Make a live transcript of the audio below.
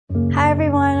Hi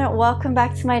everyone, welcome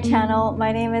back to my channel.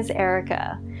 My name is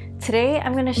Erica. Today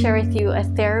I'm going to share with you a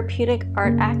therapeutic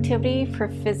art activity for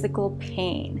physical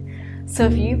pain. So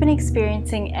if you've been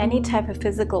experiencing any type of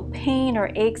physical pain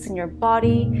or aches in your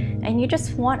body and you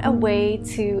just want a way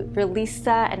to release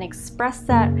that and express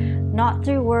that, not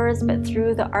through words but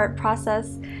through the art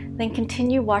process, then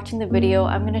continue watching the video.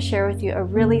 I'm going to share with you a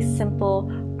really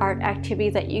simple art activity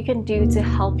that you can do to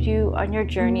help you on your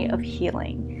journey of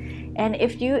healing. And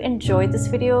if you enjoyed this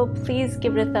video, please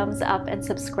give it a thumbs up and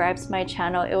subscribe to my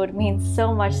channel. It would mean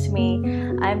so much to me.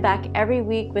 I'm back every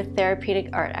week with therapeutic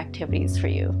art activities for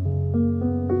you.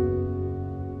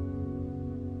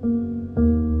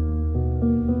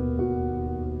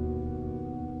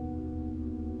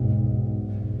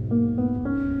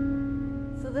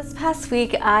 This past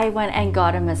week I went and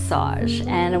got a massage,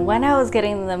 and when I was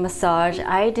getting the massage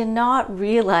I did not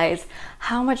realize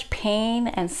how much pain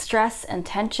and stress and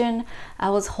tension I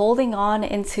was holding on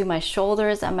into my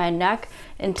shoulders and my neck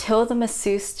until the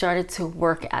masseuse started to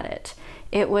work at it.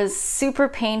 It was super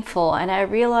painful, and I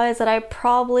realized that I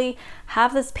probably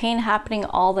have this pain happening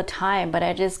all the time, but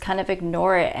I just kind of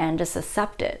ignore it and just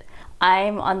accept it.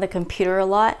 I'm on the computer a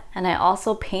lot and I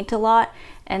also paint a lot,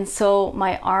 and so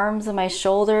my arms and my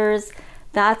shoulders,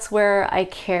 that's where I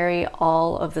carry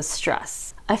all of the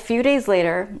stress. A few days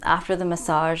later, after the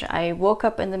massage, I woke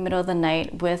up in the middle of the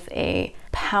night with a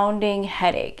pounding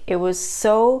headache. It was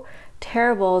so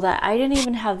terrible that I didn't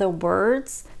even have the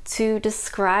words to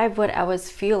describe what I was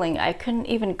feeling. I couldn't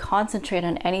even concentrate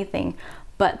on anything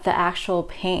but the actual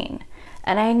pain.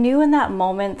 And I knew in that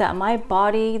moment that my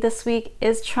body this week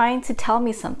is trying to tell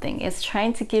me something. It's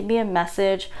trying to give me a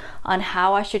message on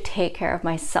how I should take care of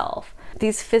myself.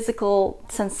 These physical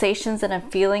sensations that I'm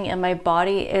feeling in my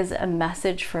body is a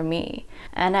message for me.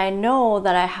 And I know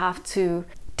that I have to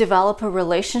develop a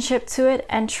relationship to it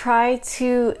and try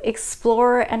to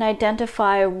explore and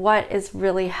identify what is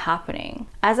really happening.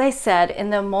 As I said, in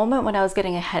the moment when I was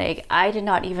getting a headache, I did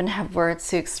not even have words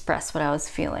to express what I was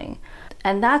feeling.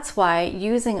 And that's why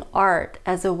using art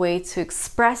as a way to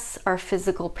express our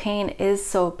physical pain is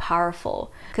so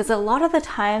powerful. Because a lot of the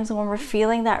times when we're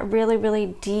feeling that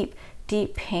really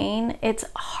deep pain, it's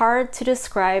hard to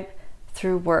describe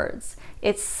through words.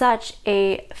 It's such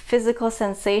a physical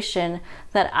sensation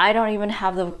that I don't even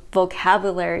have the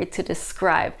vocabulary to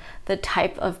describe the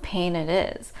type of pain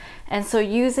it is. And so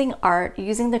using art,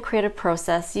 using the creative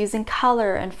process, using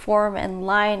color and form and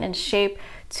line and shape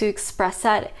to express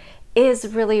that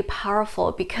is really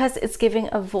powerful, because it's giving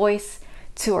a voice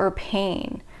to our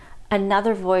pain,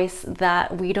 another voice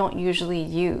that we don't usually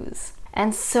use.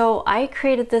 And so I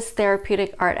created this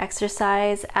therapeutic art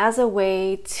exercise as a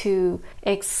way to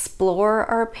explore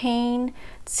our pain,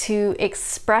 to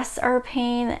express our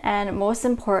pain, and most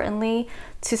importantly,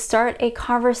 to start a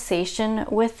conversation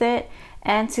with it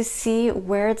and to see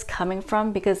where it's coming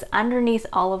from, because underneath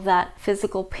all of that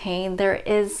physical pain, there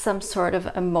is some sort of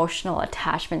emotional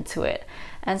attachment to it.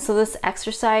 And so this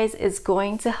exercise is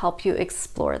going to help you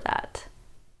explore that.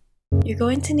 You're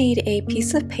going to need a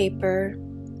piece of paper,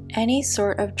 any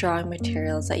sort of drawing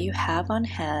materials that you have on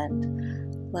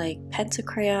hand, like pencil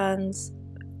crayons,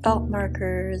 felt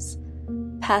markers,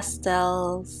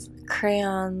 pastels,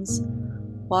 crayons,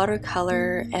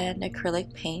 watercolor, and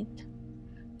acrylic paint.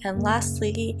 And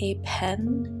lastly, a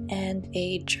pen and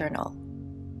a journal.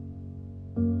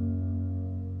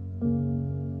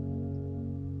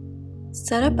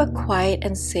 Set up a quiet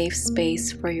and safe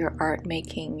space for your art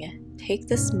making. Take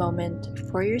this moment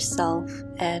for yourself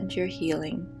and your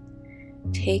healing.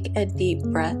 Take a deep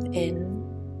breath in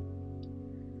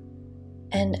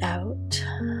and out.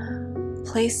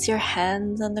 Place your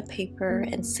hands on the paper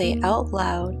and say out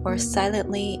loud or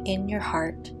silently in your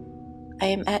heart, I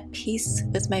am at peace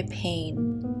with my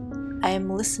pain. I am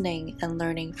listening and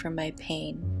learning from my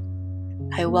pain.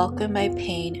 I welcome my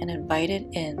pain and invite it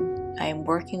in. I am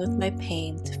working with my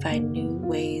pain to find new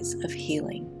ways of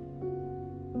healing.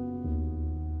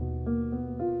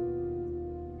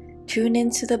 Tune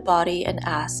into the body and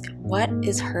ask, what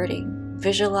is hurting?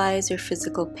 Visualize your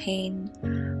physical pain.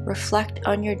 Reflect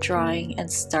on your drawing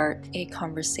and start a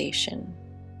conversation.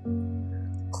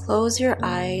 Close your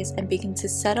eyes and begin to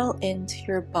settle into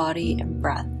your body and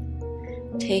breath.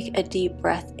 Take a deep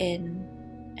breath in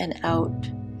and out.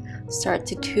 Start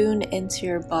to tune into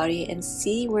your body and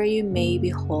see where you may be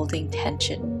holding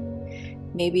tension.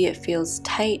 Maybe it feels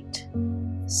tight,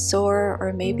 sore,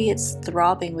 or maybe it's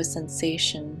throbbing with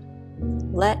sensation.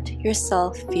 Let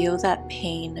yourself feel that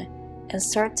pain and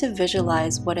start to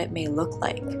visualize what it may look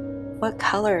like. What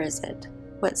color is it?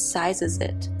 What size is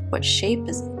it? What shape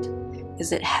is it?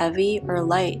 Is it heavy or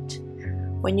light?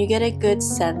 When you get a good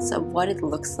sense of what it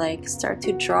looks like, start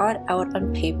to draw it out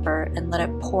on paper and let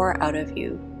it pour out of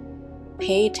you.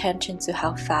 Pay attention to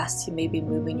how fast you may be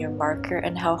moving your marker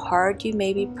and how hard you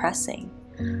may be pressing.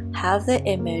 Have the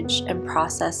image and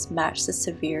process match the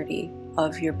severity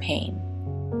of your pain.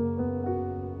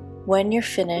 When you're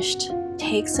finished,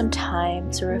 take some time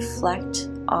to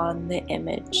reflect on the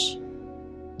image.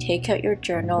 Take out your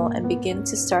journal and begin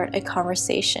to start a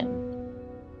conversation.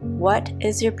 What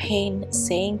is your pain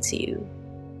saying to you?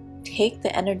 Take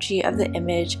the energy of the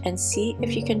image and see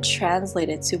if you can translate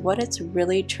it to what it's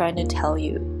really trying to tell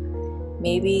you.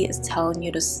 Maybe it's telling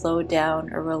you to slow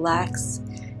down or relax.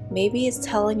 Maybe it's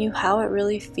telling you how it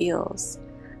really feels.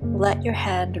 Let your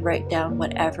hand write down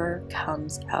whatever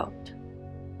comes out.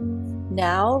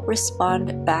 Now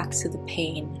respond back to the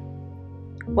pain.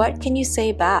 What can you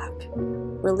say back?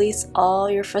 Release all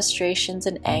your frustrations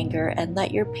and anger and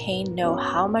let your pain know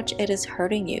how much it is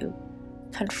hurting you.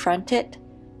 Confront it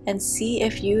and see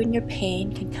if you and your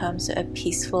pain can come to a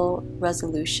peaceful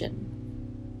resolution.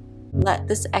 Let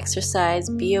this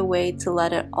exercise be a way to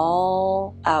let it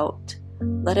all out.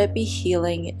 Let it be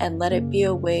healing and let it be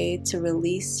a way to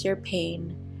release your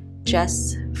pain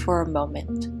just for a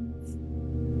moment.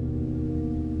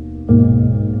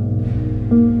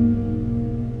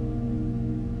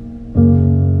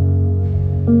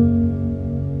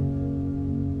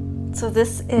 So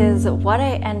this is what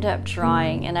I end up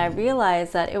drawing, and I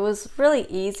realized that it was really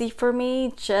easy for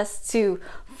me just to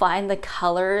find the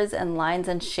colors and lines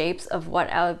and shapes of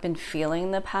what I've been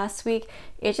feeling the past week.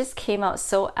 It just came out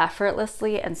so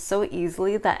effortlessly and so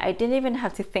easily that I didn't even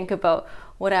have to think about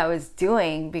what I was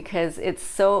doing because it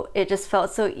just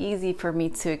felt so easy for me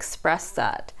to express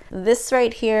that. This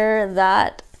right here,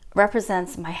 that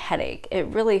represents my headache. It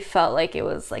really felt like it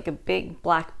was like a big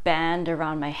black band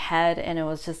around my head, and it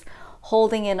was just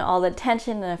holding in all the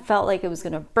tension, and it felt like it was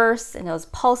going to burst, and it was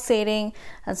pulsating.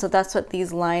 And so that's what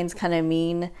these lines kind of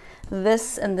mean.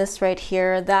 This and this right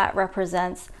here, that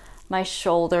represents my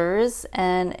shoulders,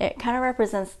 and it kind of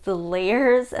represents the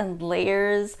layers and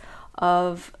layers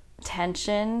of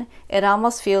tension. It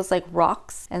almost feels like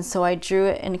rocks, and so I drew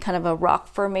it in kind of a rock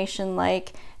formation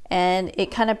like, and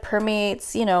it kind of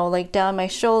permeates, you know, like down my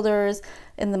shoulders,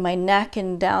 in my neck,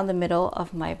 and down the middle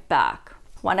of my back.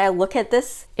 When I look at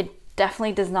this, it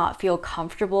definitely does not feel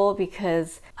comfortable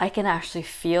because I can actually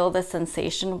feel the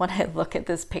sensation when I look at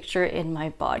this picture in my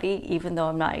body. Even though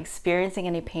I'm not experiencing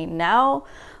any pain now,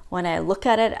 when I look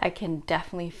at it, I can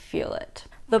definitely feel it.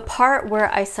 The part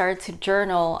where I started to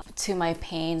journal to my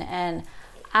pain and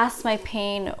ask my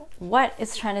pain what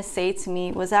it's trying to say to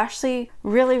me was actually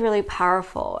really, really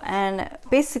powerful. And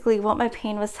basically what my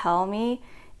pain was telling me,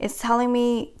 it's telling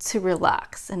me to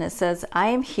relax. And it says, I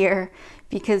am here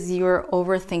because you're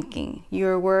overthinking.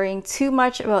 You're worrying too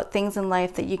much about things in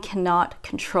life that you cannot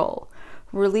control.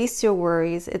 Release your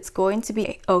worries. It's going to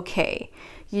be okay.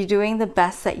 You're doing the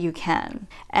best that you can.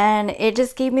 And it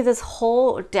just gave me this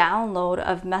whole download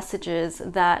of messages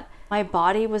that my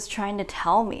body was trying to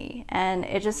tell me. And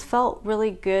it just felt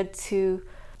really good to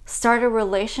start a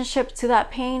relationship to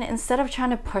that pain instead of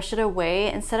trying to push it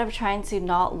away, instead of trying to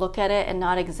not look at it and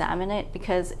not examine it,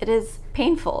 because it is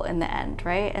painful in the end,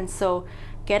 right? And so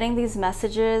getting these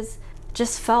messages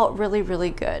just felt really,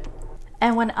 really good.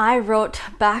 And when I wrote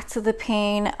back to the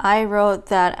pain, I wrote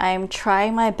that I'm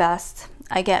trying my best.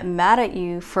 I get mad at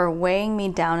you for weighing me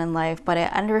down in life, but I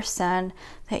understand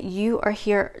that you are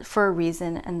here for a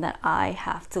reason and that I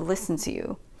have to listen to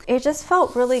you. It just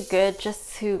felt really good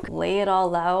just to lay it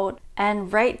all out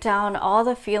and write down all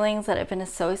the feelings that have been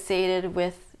associated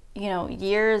with, you know,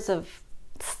 years of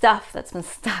stuff that's been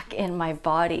stuck in my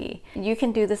body. You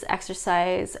can do this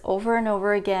exercise over and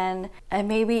over again, and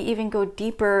maybe even go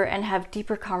deeper and have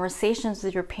deeper conversations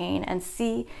with your pain and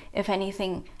see if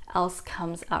anything else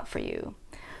comes up for you.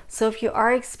 So if you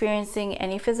are experiencing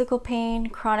any physical pain,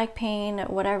 chronic pain,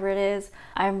 whatever it is,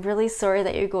 I'm really sorry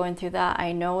that you're going through that.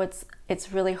 I know it's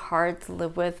really hard to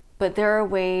live with, but there are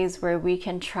ways where we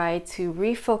can try to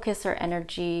refocus our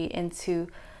energy into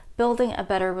building a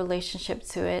better relationship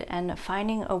to it and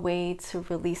finding a way to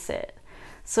release it.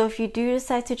 So if you do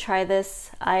decide to try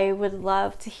this, I would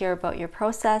love to hear about your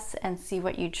process and see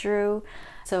what you drew.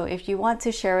 So if you want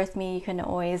to share with me, you can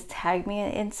always tag me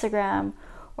on Instagram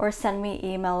or send me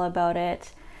email about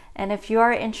it. And if you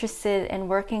are interested in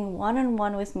working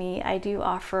one-on-one with me, I do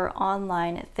offer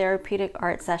online therapeutic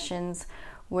art sessions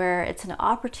where it's an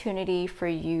opportunity for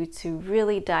you to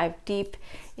really dive deep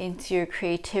into your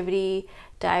creativity,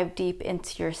 dive deep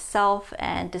into yourself,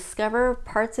 and discover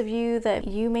parts of you that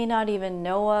you may not even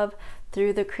know of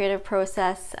through the creative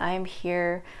process. I'm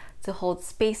here to hold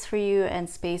space for you and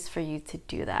space for you to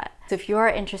do that. So if you are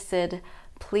interested,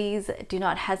 please do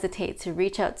not hesitate to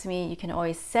reach out to me. You can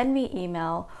always send me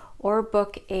email or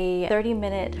book a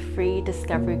 30-minute free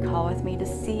discovery call with me to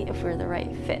see if we're the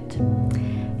right fit.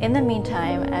 In the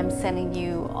meantime, I'm sending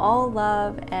you all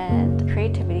love and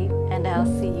creativity, and I'll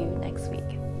see you next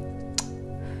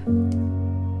week.